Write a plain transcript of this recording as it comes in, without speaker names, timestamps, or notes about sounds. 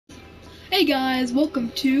Hey guys, welcome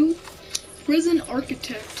to Prison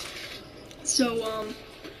Architect. So,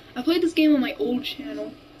 I played this game on my old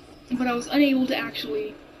channel, but I was unable to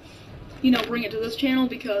actually, bring it to this channel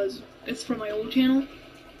because it's from my old channel.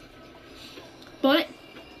 But,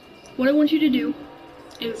 what I want you to do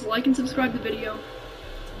is like and subscribe the video.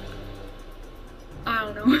 I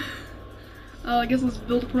don't know. I guess let's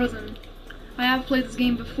build a prison. I have played this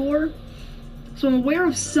game before, so I'm aware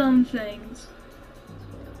of some things.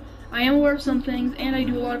 I am aware of some things, and I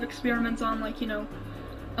do a lot of experiments on,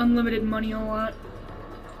 unlimited money a lot.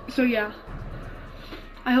 So yeah.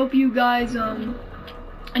 I hope you guys,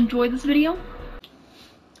 enjoy this video.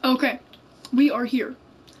 Okay. We are here.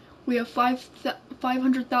 We have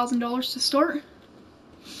 $500,000 to start.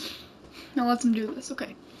 Now let's do this,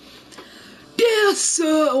 okay. Dear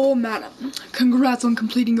sir or madam, congrats on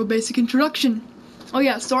completing your basic introduction. Oh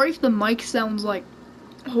yeah, sorry if the mic sounds,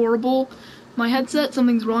 horrible. My headset,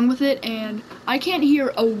 something's wrong with it, and I can't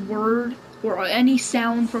hear a word or any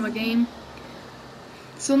sound from a game.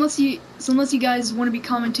 So unless you guys want to be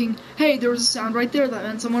commenting, hey, there was a sound right there that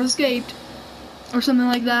meant someone escaped, or something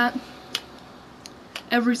like that,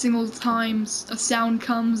 every single time a sound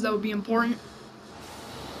comes that would be important,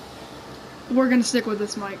 we're gonna stick with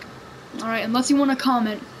this mic. Alright, unless you want to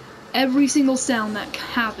comment every single sound that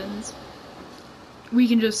happens, we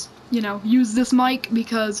can just, use this mic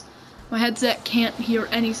because my headset can't hear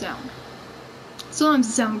any sound. Sometimes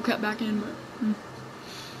the sound will cut back in, but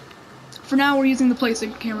for now we're using the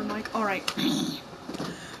PlayStation camera mic. Alright.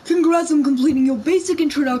 Congrats on completing your basic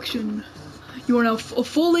introduction. You are now a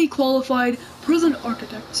fully qualified prison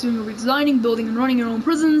architect. Soon you'll be designing, building, and running your own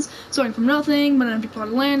prisons, starting from nothing, but an empty plot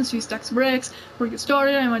of land, a few stacks of bricks. Before you get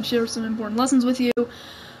started, I might share some important lessons with you.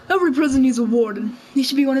 Every prison needs a warden. He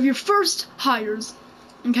should be one of your first hires.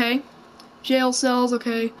 Okay? Jail cells,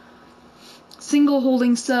 okay. Single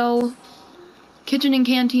holding cell, kitchen and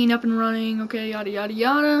canteen up and running, okay, yada yada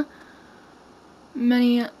yada.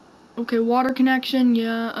 Okay, water connection,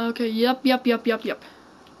 yeah, okay, yep. Well,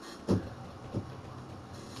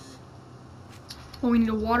 we need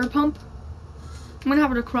a water pump. I'm gonna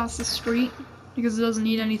have it across the street because it doesn't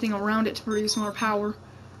need anything around it to produce more power.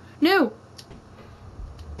 No!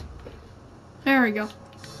 There we go.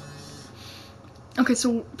 Okay,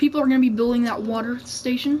 so people are gonna be building that water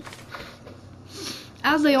station.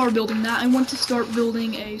 As they are building that, I want to start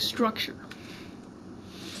building a structure.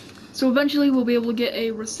 So eventually we'll be able to get a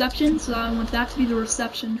reception, so I want that to be the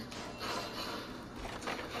reception.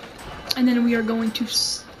 And then we are going to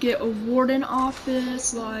get a warden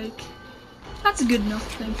office, that's a good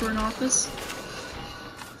enough thing for an office.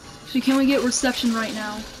 So can we get reception right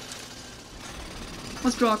now?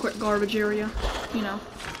 Let's draw a quick garbage area,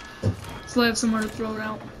 so I have somewhere to throw it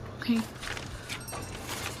out. Okay.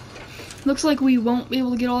 Looks like we won't be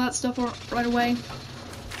able to get all that stuff right away.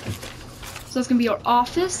 So that's gonna be our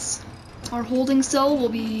office. Our holding cell will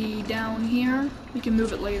be down here. We can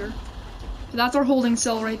move it later. So that's our holding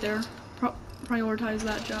cell right there. Prioritize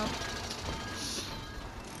that job.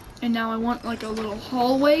 And now I want a little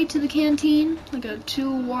hallway to the canteen, like a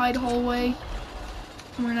 2-wide hallway.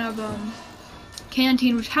 And we're gonna have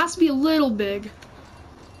canteen, which has to be a little big.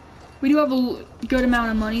 We do have a good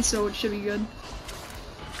amount of money, so it should be good.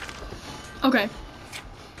 Okay.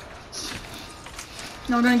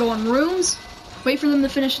 Now we're gonna go on rooms, wait for them to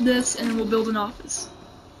finish this, and then we'll build an office.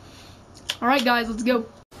 Alright guys, let's go.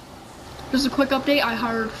 Just a quick update, I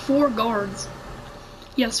hired 4 guards.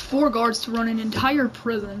 Yes, 4 guards to run an entire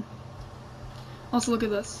prison. Also, look at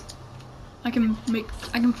this. I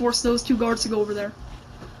can force those 2 guards to go over there.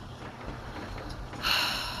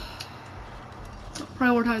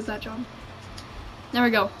 Prioritize that job. There we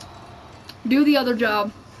go. Do the other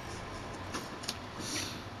job.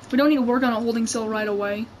 We don't need to work on a holding cell right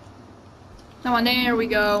away. Come on, there we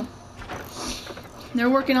go. They're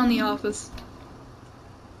working on the office.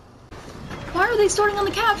 Why are they starting on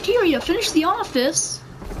the cafeteria? Finish the office.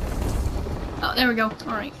 Oh, there we go.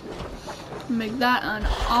 Alright. Make that an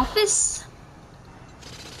office.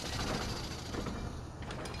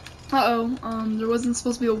 Uh-oh. There wasn't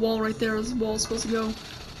supposed to be a wall right there. This wall is supposed to go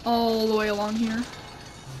all the way along here.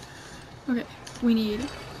 Okay. We need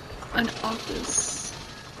an office.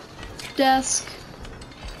 Desk,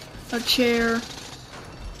 a chair.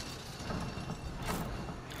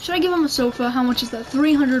 Should I give him a sofa? How much is that?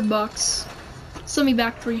 300 bucks. Send me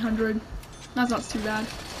back 300. That's not too bad.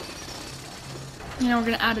 Now we're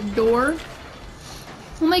gonna add a door.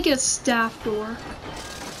 We'll make it a staff door.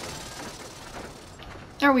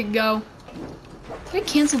 There we go. Did I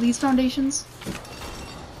cancel these foundations?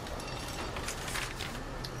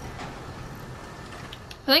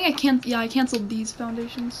 I think I canceled these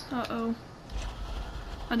foundations. Uh-oh.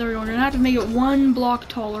 Oh, there we go. We're gonna have to make it 1 block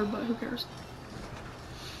taller, but who cares?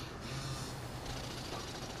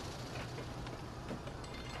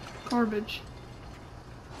 Garbage.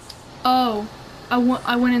 Oh, I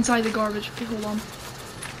went inside the garbage. Okay, hold on.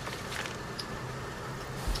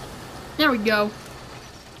 There we go.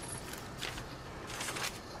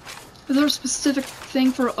 Is there a specific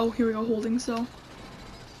thing for? Oh, here we go. Holding cell.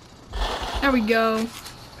 There we go.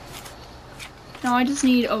 Now I just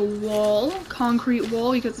need a wall, concrete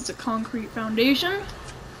wall, because it's a concrete foundation.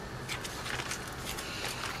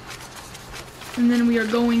 And then we are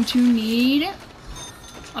going to need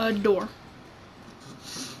a door.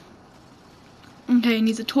 Okay, it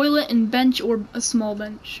needs a toilet and bench or a small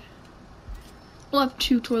bench. We'll have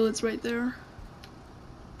 2 toilets right there.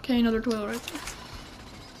 Okay, another toilet right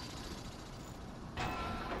there.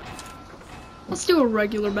 Let's do a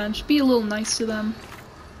regular bench. Be a little nice to them.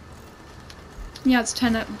 Yeah, it's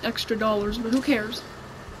 10 extra dollars, but who cares?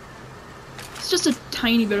 It's just a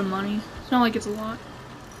tiny bit of money. It's not like it's a lot.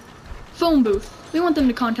 Phone booth. We want them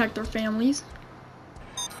to contact their families.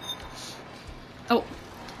 Oh,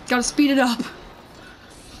 gotta speed it up.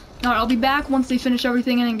 Alright, I'll be back once they finish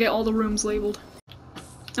everything and get all the rooms labeled.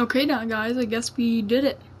 Okay, now guys, I guess we did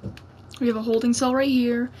it. We have a holding cell right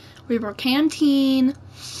here. We have our canteen,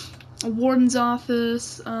 a warden's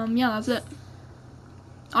office. Yeah, that's it.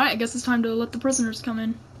 Alright, I guess it's time to let the prisoners come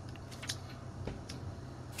in.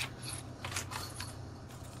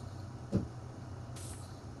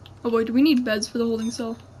 Oh boy, do we need beds for the holding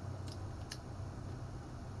cell?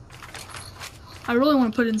 I really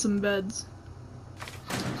want to put in some beds.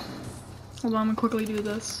 Hold on, I'm gonna quickly do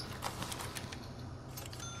this.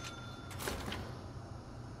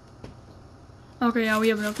 Okay, yeah, we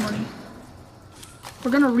have enough money.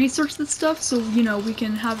 We're gonna research this stuff so, you know, we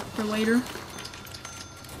can have it for later.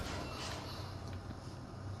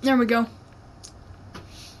 There we go.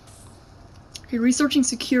 Okay, researching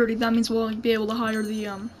security, that means we'll be able to hire the,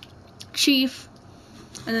 chief.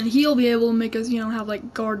 And then he'll be able to make us, you know, have,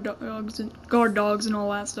 like, guard dogs and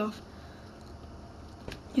all that stuff.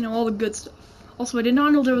 You know, all the good stuff. Also, I did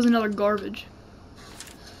not know there was another garbage.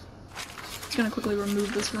 Just gonna quickly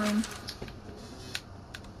remove this room.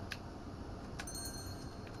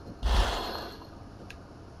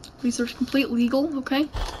 Research complete, legal, okay.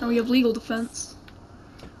 Now we have legal defense.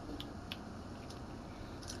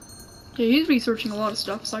 Yeah, he's researching a lot of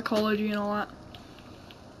stuff, psychology and all that.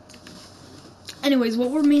 Anyways,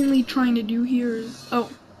 what we're mainly trying to do here is...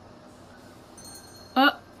 Oh.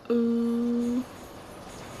 Uh-oh.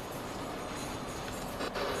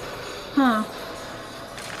 Huh.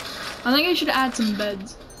 I think I should add some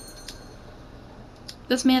beds.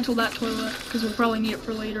 Dismantle that toilet, because we'll probably need it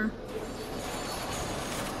for later.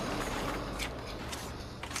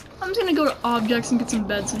 I'm just gonna go to objects and get some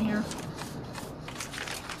beds in here.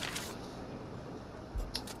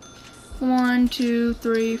 1, 2,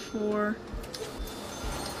 3, 4.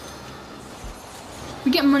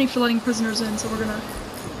 We get money for letting prisoners in, so we're gonna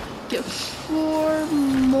get 4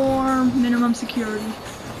 more minimum security.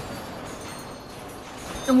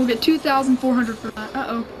 And we'll get 2,400 for that.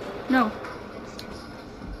 Uh-oh. No.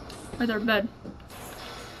 Right there, bed.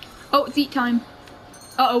 Oh, it's eat time.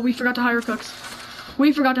 Uh-oh, we forgot to hire cooks.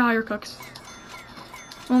 We forgot to hire cooks.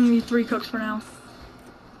 Only 3 cooks for now.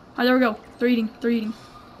 Alright, there we go. They're eating. They're eating.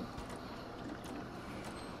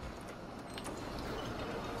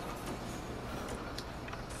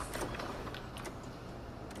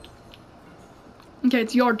 Okay,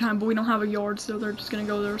 it's yard time, but we don't have a yard, so they're just gonna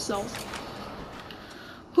go themselves.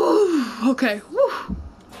 Whew, okay, whew.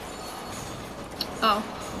 Oh.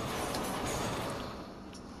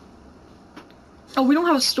 Oh, we don't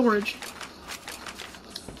have a storage.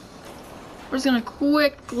 We're just gonna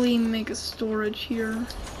quickly make a storage here.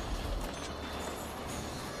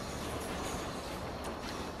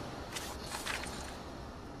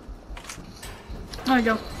 There we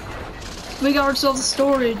go. We got ourselves a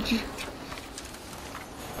storage.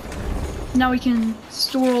 Now we can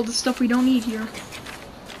store all the stuff we don't need here.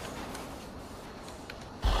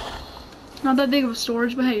 Not that big of a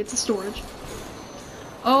storage, but hey, it's a storage.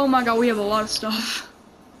 Oh my god, we have a lot of stuff.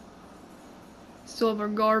 Still have our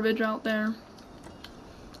garbage out there.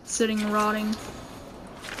 Sitting, rotting.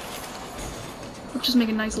 Let's just make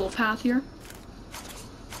a nice little path here.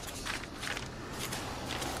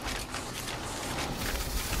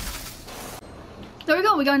 There we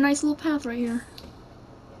go, we got a nice little path right here.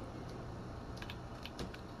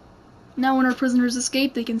 Now when our prisoners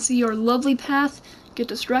escape, they can see our lovely path, get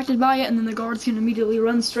distracted by it, and then the guards can immediately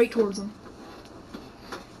run straight towards them.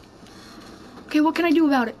 Okay, what can I do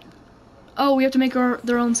about it? Oh, we have to make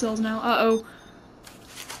their own cells now. Uh-oh.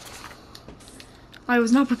 I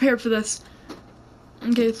was not prepared for this.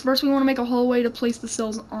 Okay, first we want to make a hallway to place the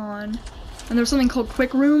cells on. And there's something called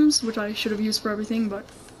quick rooms, which I should have used for everything, but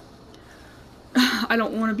I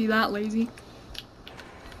don't want to be that lazy.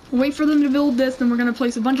 We'll wait for them to build this, then we're going to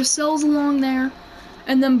place a bunch of cells along there,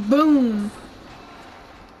 and then boom!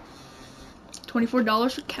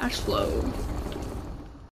 $24 for cash flow.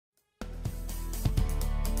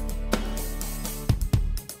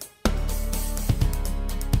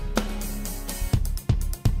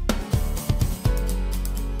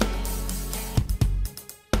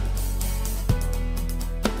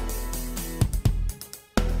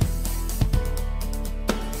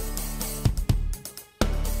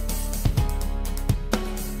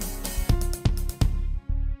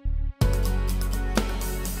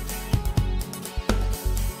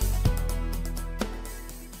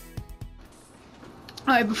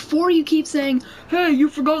 Alright, before you keep saying, hey, you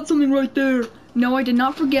forgot something right there. No, I did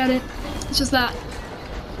not forget it. It's just that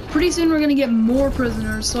pretty soon we're gonna get more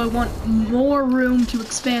prisoners, so I want more room to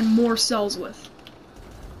expand more cells with.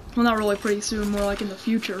 Well, not really pretty soon, more like in the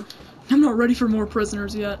future. I'm not ready for more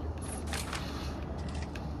prisoners yet.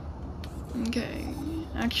 Okay,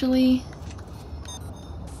 actually,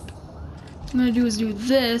 what I'm gonna do is do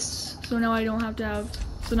this, so now I don't have to have,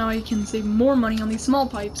 so now I can save more money on these small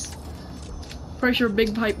pipes. Pretty sure a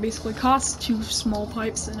big pipe basically costs 2 small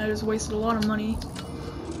pipes, and I just wasted a lot of money.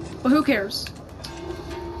 But who cares?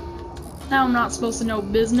 Now I'm not supposed to know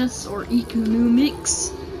business or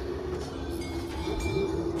economics.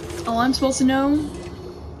 All I'm supposed to know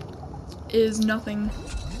is nothing.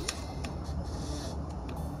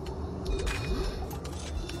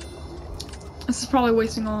 This is probably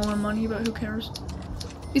wasting all our money, but who cares?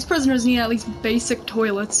 These prisoners need at least basic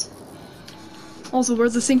toilets. Also,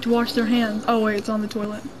 where's the sink to wash their hands? Oh wait, it's on the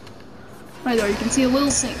toilet. Right there, you can see a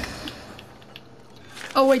little sink.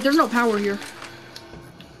 Oh wait, there's no power here.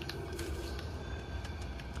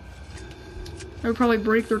 They would probably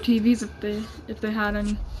break their TVs if they had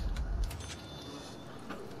any.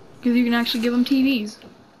 Because you can actually give them TVs.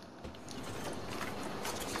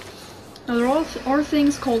 Now there are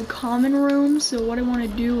things called common rooms, so what I want to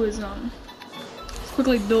do is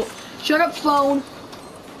quickly build. Shut up, phone!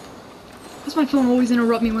 Why does my phone always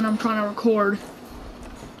interrupt me when I'm trying to record?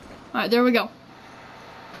 Alright, there we go.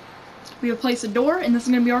 We have placed a door, and this is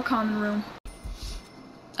going to be our common room.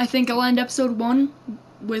 I think I'll end episode 1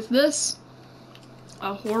 with this.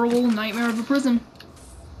 A horrible nightmare of a prison.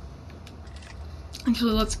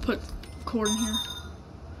 Actually, let's put cord in here.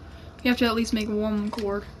 We have to at least make 1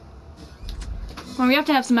 cord. Well, we have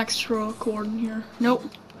to have some extra cord in here. Nope.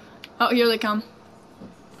 Oh, here they come.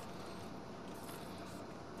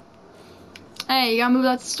 Hey, you gotta move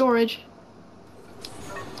that to storage.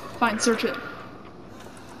 Fine, search it.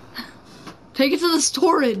 Take it to the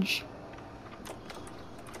storage!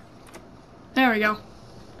 There we go.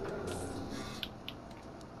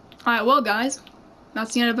 Alright, well guys,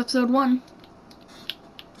 that's the end of episode 1.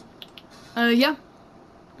 Yeah.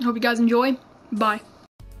 Hope you guys enjoy. Bye.